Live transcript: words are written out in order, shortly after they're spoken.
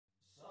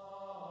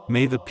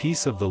May the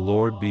peace of the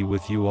Lord be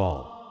with you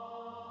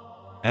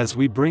all. As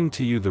we bring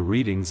to you the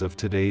readings of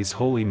today's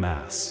Holy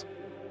Mass,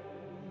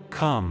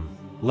 come,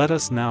 let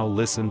us now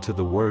listen to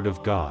the Word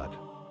of God.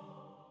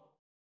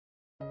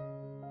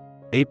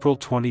 April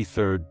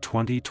 23,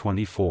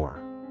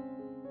 2024.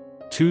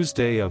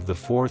 Tuesday of the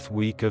fourth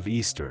week of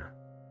Easter.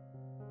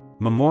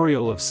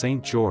 Memorial of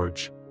Saint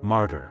George,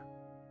 Martyr.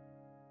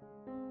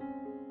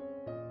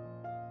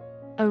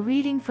 A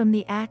reading from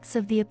the Acts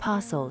of the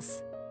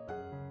Apostles.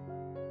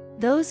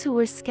 Those who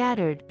were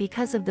scattered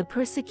because of the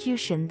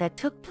persecution that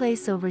took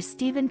place over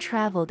Stephen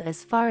traveled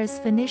as far as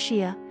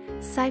Phoenicia,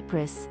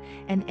 Cyprus,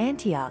 and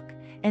Antioch,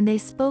 and they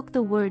spoke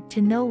the word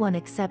to no one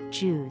except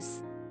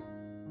Jews.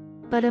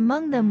 But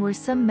among them were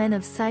some men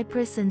of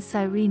Cyprus and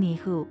Cyrene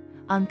who,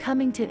 on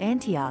coming to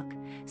Antioch,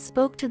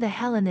 spoke to the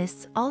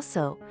Hellenists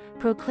also,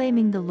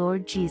 proclaiming the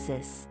Lord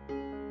Jesus.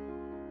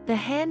 The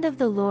hand of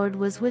the Lord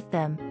was with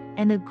them,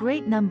 and a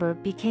great number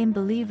became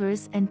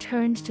believers and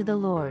turned to the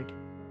Lord.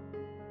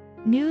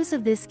 News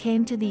of this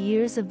came to the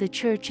ears of the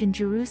church in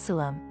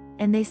Jerusalem,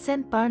 and they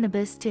sent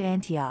Barnabas to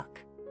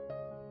Antioch.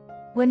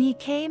 When he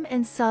came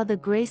and saw the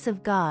grace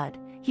of God,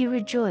 he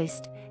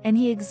rejoiced, and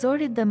he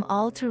exhorted them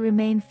all to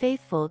remain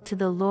faithful to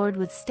the Lord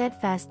with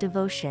steadfast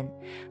devotion,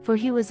 for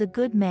he was a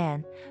good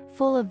man,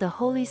 full of the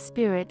Holy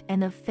Spirit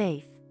and of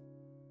faith.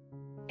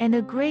 And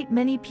a great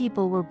many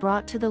people were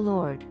brought to the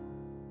Lord.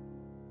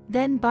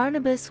 Then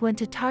Barnabas went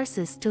to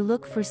Tarsus to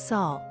look for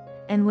Saul,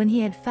 and when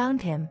he had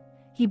found him,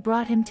 he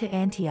brought him to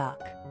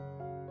Antioch.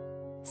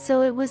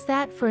 So it was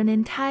that for an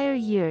entire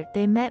year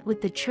they met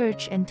with the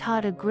church and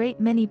taught a great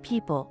many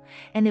people,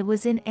 and it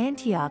was in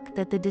Antioch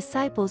that the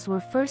disciples were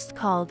first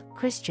called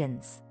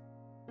Christians.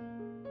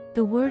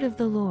 The Word of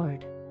the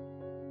Lord.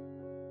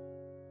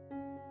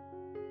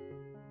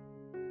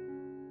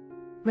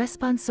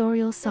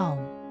 Responsorial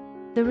Psalm.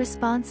 The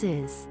response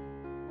is,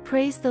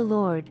 Praise the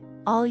Lord,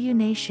 all you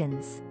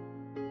nations.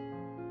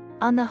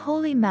 On the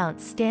holy mount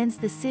stands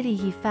the city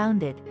he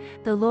founded.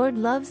 The Lord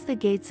loves the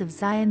gates of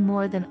Zion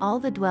more than all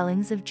the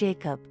dwellings of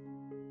Jacob.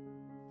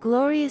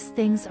 Glorious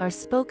things are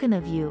spoken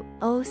of you,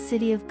 O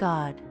city of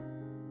God.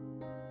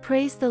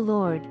 Praise the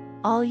Lord,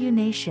 all you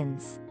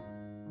nations.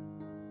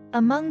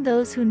 Among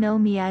those who know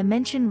me I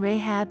mention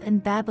Rahab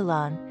and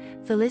Babylon,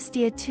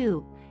 Philistia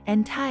too,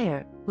 and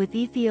Tyre, with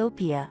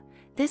Ethiopia.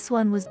 This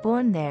one was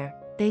born there,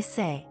 they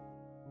say.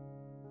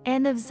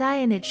 And of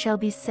Zion it shall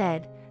be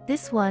said,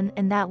 this one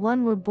and that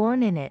one were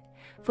born in it,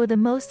 for the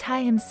Most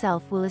High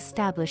himself will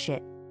establish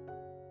it.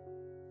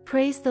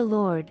 Praise the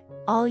Lord,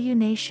 all you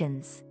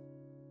nations.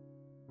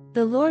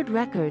 The Lord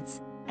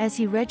records, as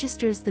he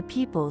registers the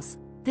peoples,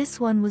 this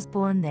one was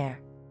born there.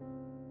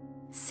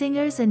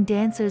 Singers and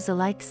dancers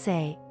alike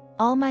say,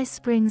 all my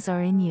springs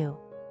are in you.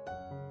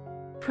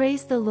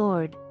 Praise the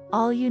Lord,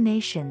 all you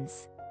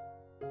nations.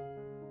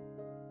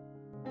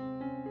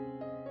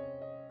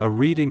 A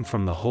reading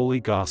from the Holy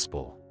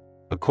Gospel,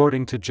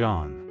 according to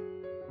John.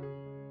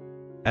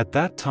 At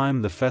that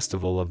time the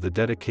festival of the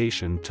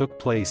dedication took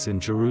place in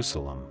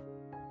Jerusalem.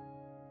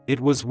 It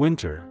was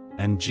winter,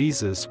 and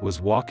Jesus was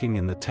walking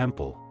in the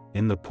temple,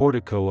 in the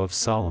portico of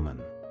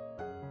Solomon.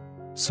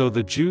 So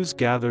the Jews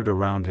gathered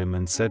around him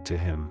and said to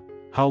him,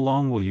 How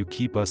long will you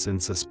keep us in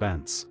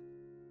suspense?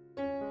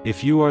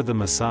 If you are the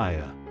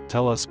Messiah,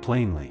 tell us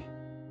plainly.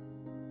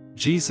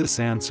 Jesus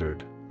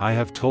answered, I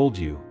have told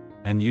you,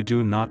 and you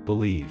do not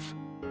believe.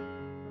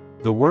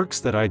 The works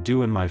that I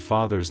do in my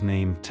Father's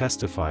name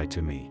testify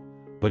to me,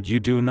 but you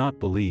do not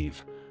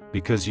believe,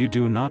 because you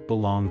do not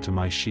belong to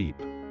my sheep.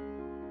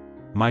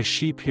 My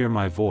sheep hear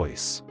my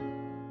voice.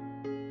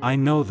 I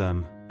know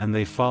them, and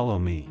they follow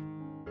me.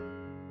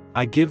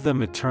 I give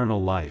them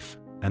eternal life,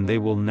 and they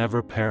will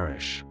never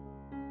perish.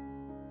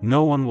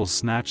 No one will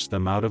snatch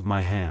them out of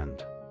my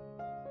hand.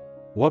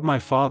 What my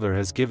Father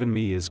has given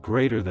me is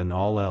greater than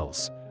all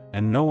else,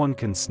 and no one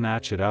can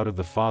snatch it out of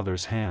the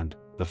Father's hand.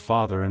 The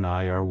Father and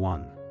I are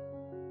one.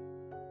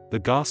 The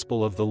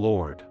Gospel of the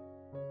Lord.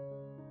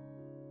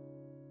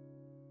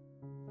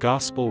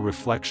 Gospel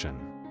Reflection.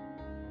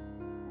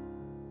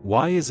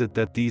 Why is it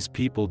that these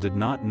people did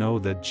not know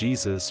that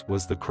Jesus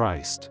was the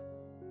Christ?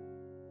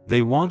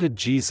 They wanted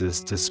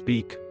Jesus to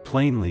speak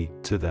plainly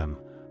to them,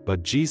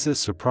 but Jesus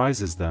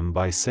surprises them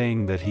by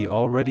saying that he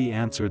already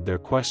answered their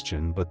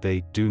question, but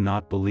they do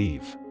not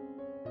believe.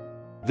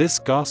 This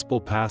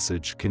Gospel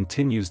passage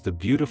continues the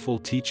beautiful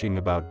teaching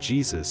about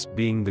Jesus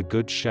being the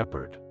Good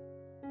Shepherd.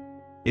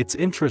 It's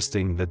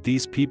interesting that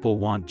these people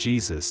want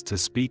Jesus to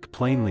speak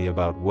plainly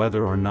about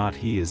whether or not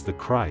he is the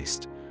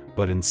Christ,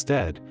 but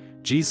instead,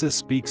 Jesus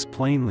speaks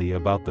plainly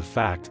about the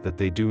fact that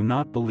they do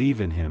not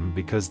believe in him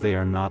because they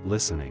are not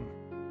listening.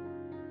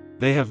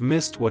 They have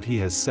missed what he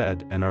has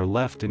said and are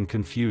left in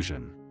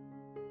confusion.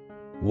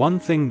 One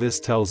thing this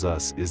tells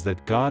us is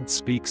that God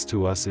speaks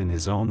to us in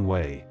his own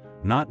way,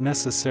 not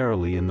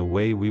necessarily in the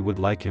way we would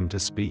like him to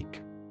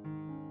speak.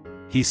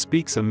 He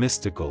speaks a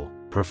mystical,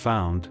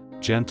 profound,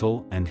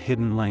 gentle, and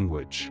hidden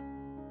language.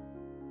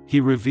 He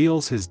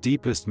reveals his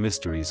deepest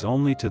mysteries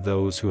only to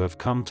those who have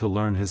come to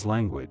learn his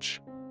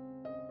language.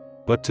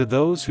 But to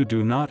those who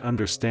do not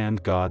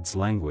understand God's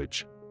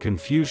language,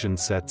 confusion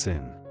sets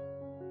in.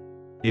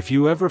 If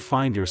you ever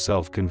find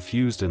yourself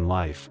confused in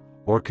life,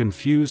 or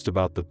confused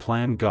about the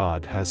plan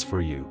God has for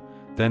you,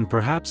 then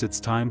perhaps it's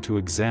time to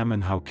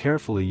examine how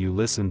carefully you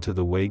listen to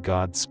the way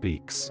God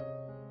speaks.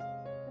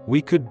 We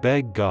could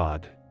beg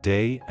God,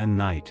 day and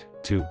night,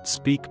 to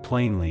speak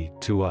plainly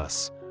to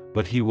us,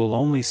 but He will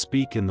only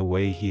speak in the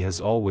way He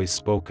has always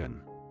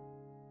spoken.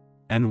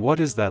 And what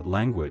is that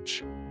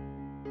language?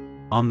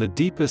 On the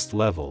deepest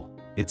level,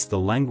 it's the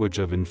language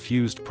of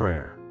infused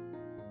prayer.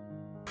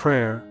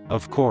 Prayer,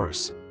 of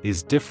course,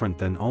 is different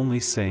than only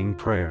saying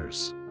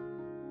prayers.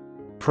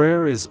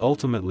 Prayer is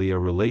ultimately a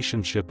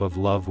relationship of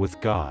love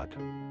with God.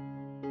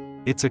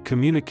 It's a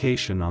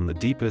communication on the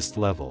deepest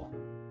level.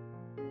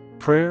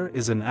 Prayer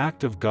is an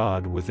act of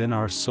God within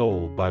our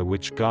soul by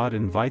which God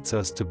invites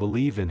us to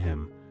believe in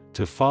Him,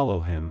 to follow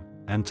Him,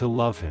 and to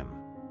love Him.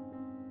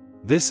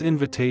 This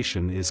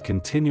invitation is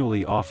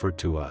continually offered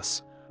to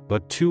us,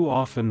 but too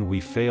often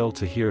we fail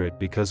to hear it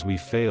because we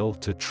fail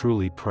to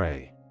truly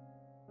pray.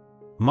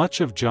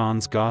 Much of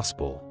John's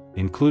Gospel,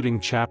 including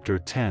chapter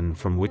 10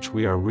 from which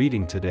we are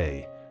reading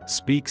today,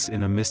 speaks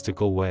in a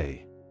mystical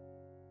way.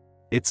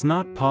 It's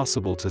not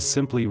possible to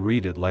simply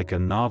read it like a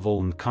novel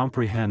and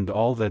comprehend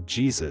all that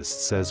Jesus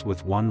says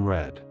with one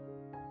read.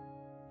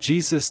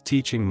 Jesus'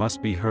 teaching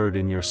must be heard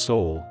in your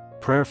soul,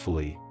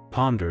 prayerfully,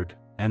 pondered,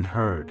 and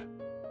heard.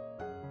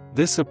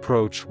 This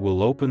approach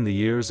will open the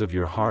ears of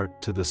your heart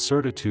to the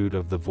certitude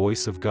of the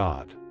voice of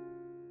God.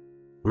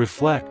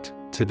 Reflect,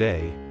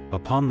 today,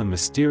 upon the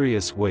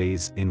mysterious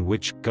ways in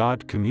which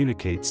God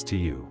communicates to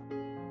you.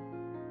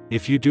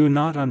 If you do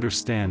not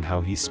understand how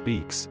He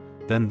speaks,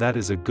 then that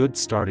is a good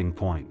starting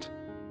point.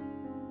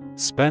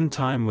 Spend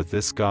time with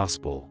this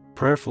gospel,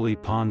 prayerfully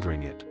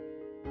pondering it.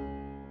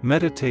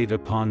 Meditate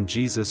upon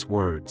Jesus'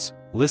 words,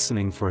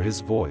 listening for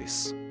His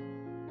voice.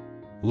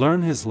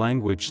 Learn His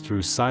language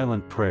through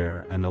silent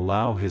prayer and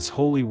allow His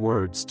holy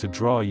words to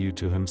draw you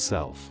to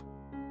Himself.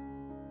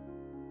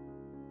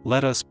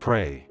 Let us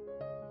pray.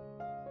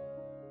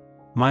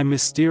 My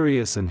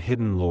mysterious and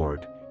hidden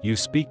Lord, You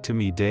speak to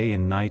me day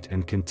and night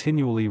and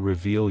continually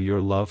reveal Your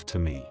love to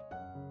me.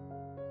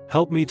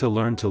 Help me to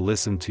learn to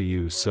listen to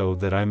You so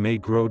that I may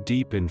grow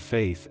deep in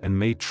faith and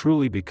may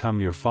truly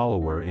become Your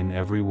follower in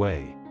every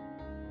way.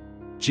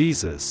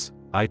 Jesus,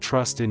 I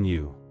trust in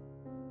You.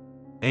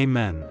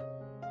 Amen.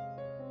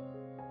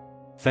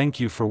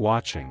 Thank you for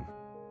watching.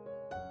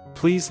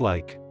 Please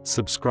like,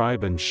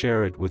 subscribe and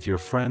share it with your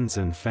friends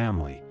and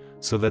family,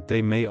 so that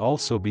they may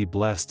also be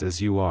blessed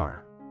as you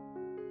are.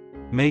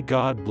 May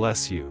God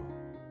bless you.